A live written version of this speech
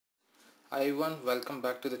Hi everyone, welcome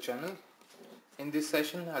back to the channel. In this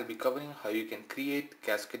session, I'll be covering how you can create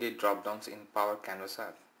cascaded dropdowns in Power Canvas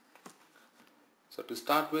app. So to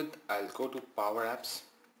start with, I'll go to PowerApps.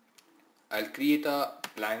 I'll create a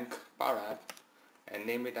blank Power App and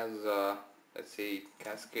name it as let's say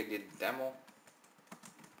Cascaded Demo.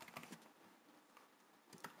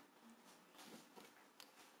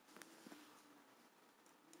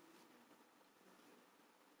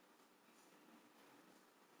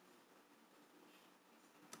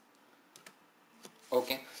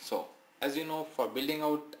 Okay, so as you know, for building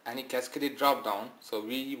out any cascaded dropdown, so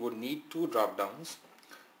we would need two dropdowns.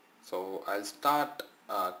 So I'll start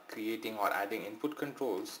creating or adding input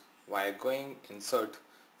controls via going insert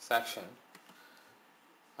section.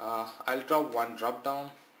 I'll drop one drop down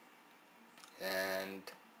and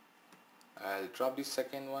I'll drop the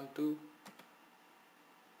second one too.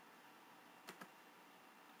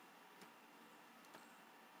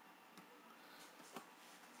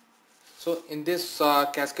 So in this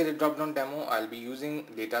cascaded dropdown demo, I'll be using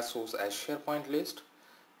data source as SharePoint list,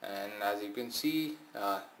 and as you can see,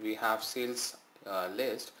 we have sales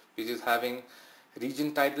list which is having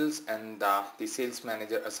region titles and the sales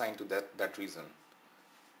manager assigned to that region.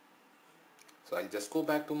 So I'll just go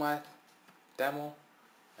back to my demo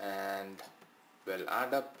and we'll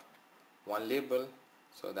add up one label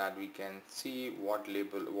so that we can see what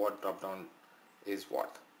dropdown is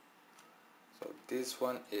what. So this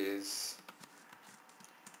one is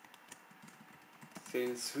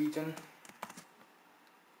sales region,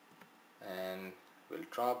 and we'll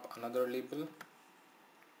drop another label.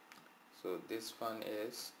 So this one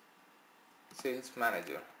is sales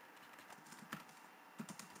manager.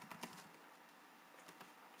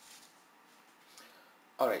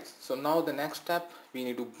 Alright, so now the next step, we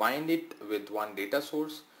need to bind it with one data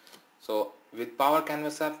source. So with Power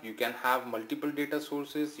Canvas app, you can have multiple data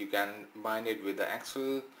sources. You can bind it with the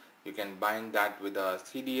Excel, you can bind that with a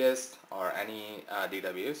CDS or any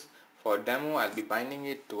database. For demo, I'll be binding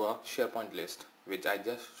it to a SharePoint list, which I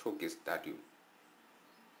just showcased that you.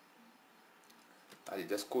 I'll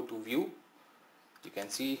just go to view. You can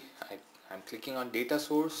see I'm clicking on data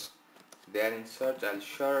source. There in search, I'll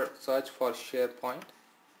search for SharePoint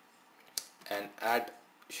and add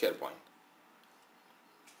SharePoint.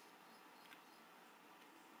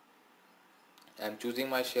 I'm choosing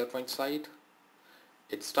my SharePoint site.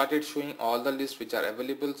 It started showing all the lists which are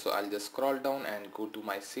available, so I'll just scroll down and go to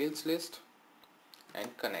my sales list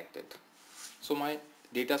and connect it. So my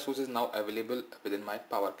data source is now available within my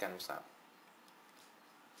Power Canvas app.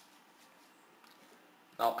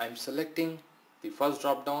 Now I'm selecting the first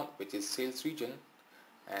drop down, which is sales region,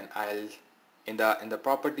 and I'll in the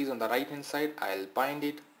properties on the right hand side, I'll bind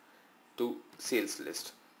it to sales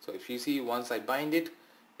list. So if you see, once I bind it,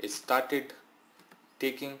 it started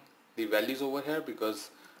taking the values over here because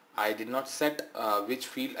I did not set which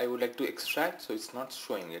field I would like to extract, so it's not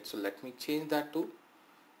showing it. So let me change that to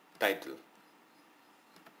title.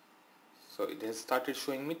 So it has started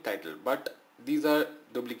showing me title, but these are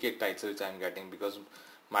duplicate titles which I am getting because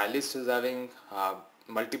my list is having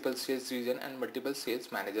multiple sales region and multiple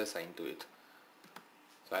sales manager assigned to it.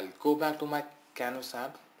 So I'll go back to my Canvas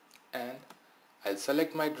app and I'll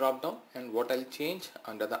select my drop down, and what I'll change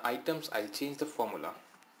under the items, I'll change the formula.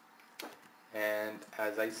 And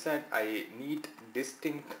as I said, I need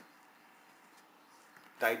distinct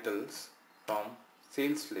titles from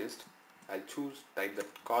sales list. I'll type the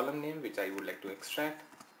column name which I would like to extract.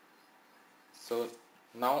 So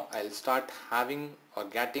now I'll start having or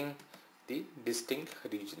getting the distinct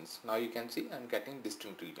regions. Now you can see I'm getting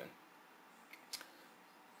distinct region.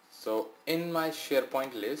 So in my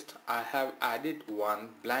SharePoint list, I have added one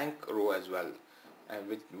blank row as well.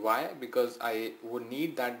 And why? Because I would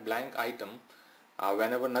need that blank item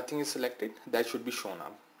whenever nothing is selected, that should be shown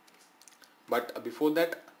up. But before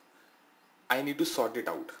that, I need to sort it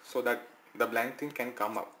out so that the blank thing can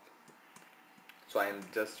come up. So I am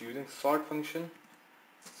just using sort function,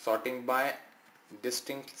 sorting by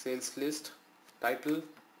distinct sales list, title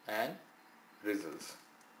and results.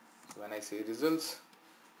 So when I say results,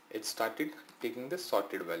 it started taking the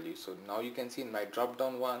sorted value. So now you can see in my drop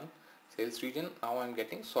down one sales region, now I'm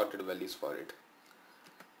getting sorted values for it.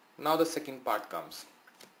 Now the second part comes.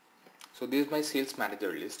 So this is my sales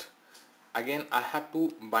manager list. Again, I have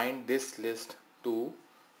to bind this list to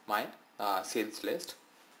my sales list,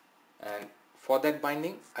 and for that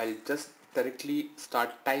binding, I'll just directly start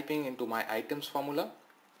typing into my items formula,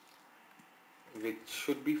 which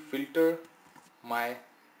should be filter my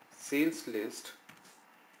sales list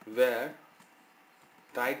where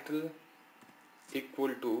title equal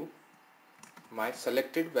to my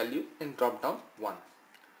selected value in drop down 1.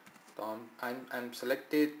 So I'm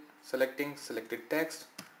selecting selected text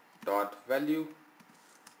dot value,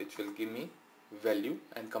 which will give me value,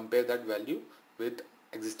 and compare that value with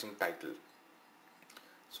existing title.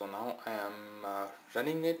 So now I am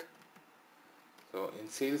running it. So in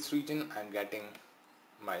sales region I'm getting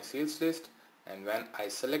my sales list, and when I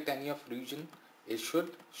select any of region, it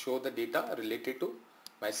should show the data related to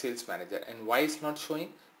my sales manager. And why it's not showing?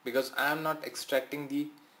 Because I am not extracting the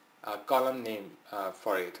column name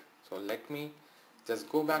for it. So let me just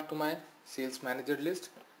go back to my sales manager list,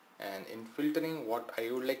 and in filtering what I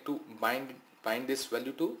would like to bind this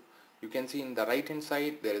value to, you can see in the right hand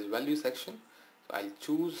side there is value section. So I'll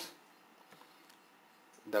choose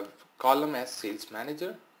the column as sales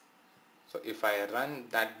manager. So if I run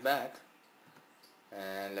that back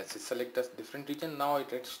and let's say select a different region, now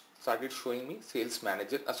it had started showing me sales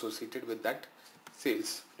manager associated with that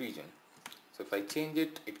sales region. So if I change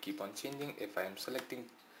it, it keep on changing. If I am selecting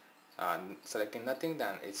nothing,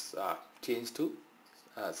 then it's changed to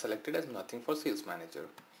selected as nothing for sales manager.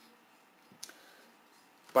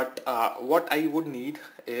 But what I would need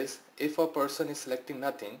is, if a person is selecting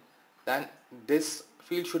nothing, then this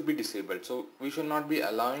field should be disabled. So we should not be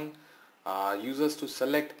allowing users to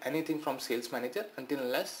select anything from sales manager until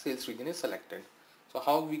unless sales region is selected. So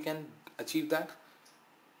how we can achieve that?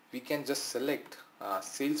 We can just select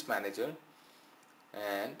sales manager,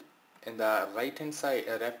 and in the right hand side,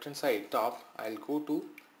 left hand side top, I'll go to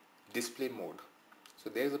display mode. So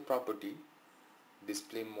there is a property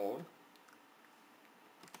display mode,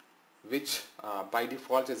 which by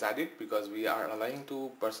default is added because we are allowing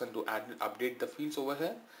person to update the fields over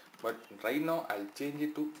here. But right now I'll change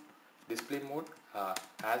it to display mode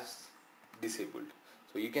as disabled.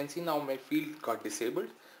 So you can see now my field got disabled,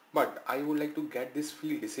 but I would like to get this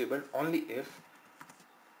field disabled only if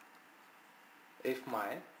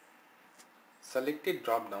my selected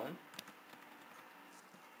dropdown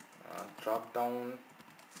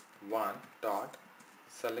one dot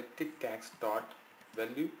selected text dot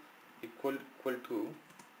value equal to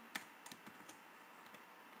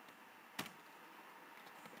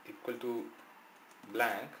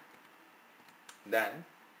blank, then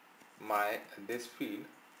this field.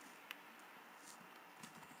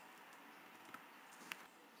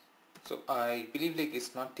 So I believe like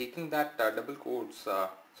it's not taking that double quotes,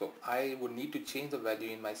 so I would need to change the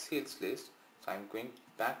value in my sales list. So I'm going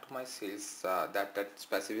back to my sales, that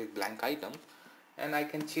specific blank item, and I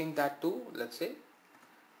can change that to, let's say,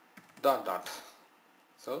 dot dot.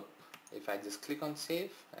 So if I just click on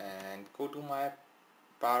save and go to my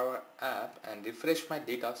Power App and refresh my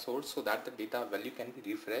data source so that the data value can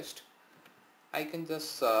be refreshed, I can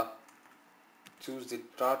just choose the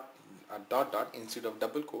dot dot instead of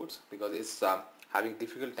double quotes, because it's having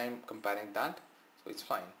difficult time comparing that. So it's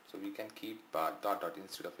fine. So we can keep dot dot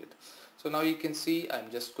instead of it. So now you can see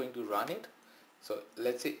I'm just going to run it. So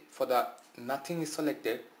let's say for the nothing is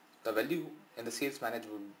selected, the value in the sales manager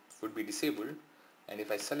would be disabled, and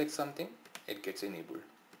if I select something, it gets enabled.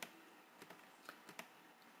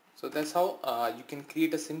 So that's how you can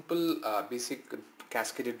create a simple basic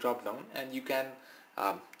cascaded drop-down, and you can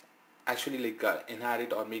actually like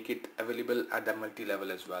inherit or make it available at the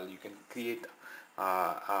multi-level as well. You can create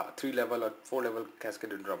 3-level or 4-level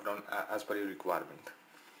cascaded drop-down as per your requirement.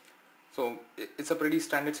 So it's a pretty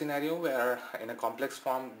standard scenario where in a complex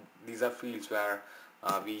form, these are fields where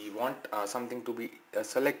we want something to be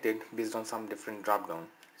selected based on some different drop-down.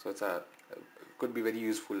 So it's could be very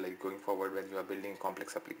useful like going forward when you are building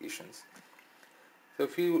complex applications. So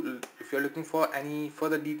if you're looking for any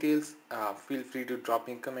further details, feel free to drop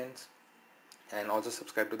in comments, and also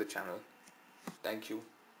subscribe to the channel. Thank you.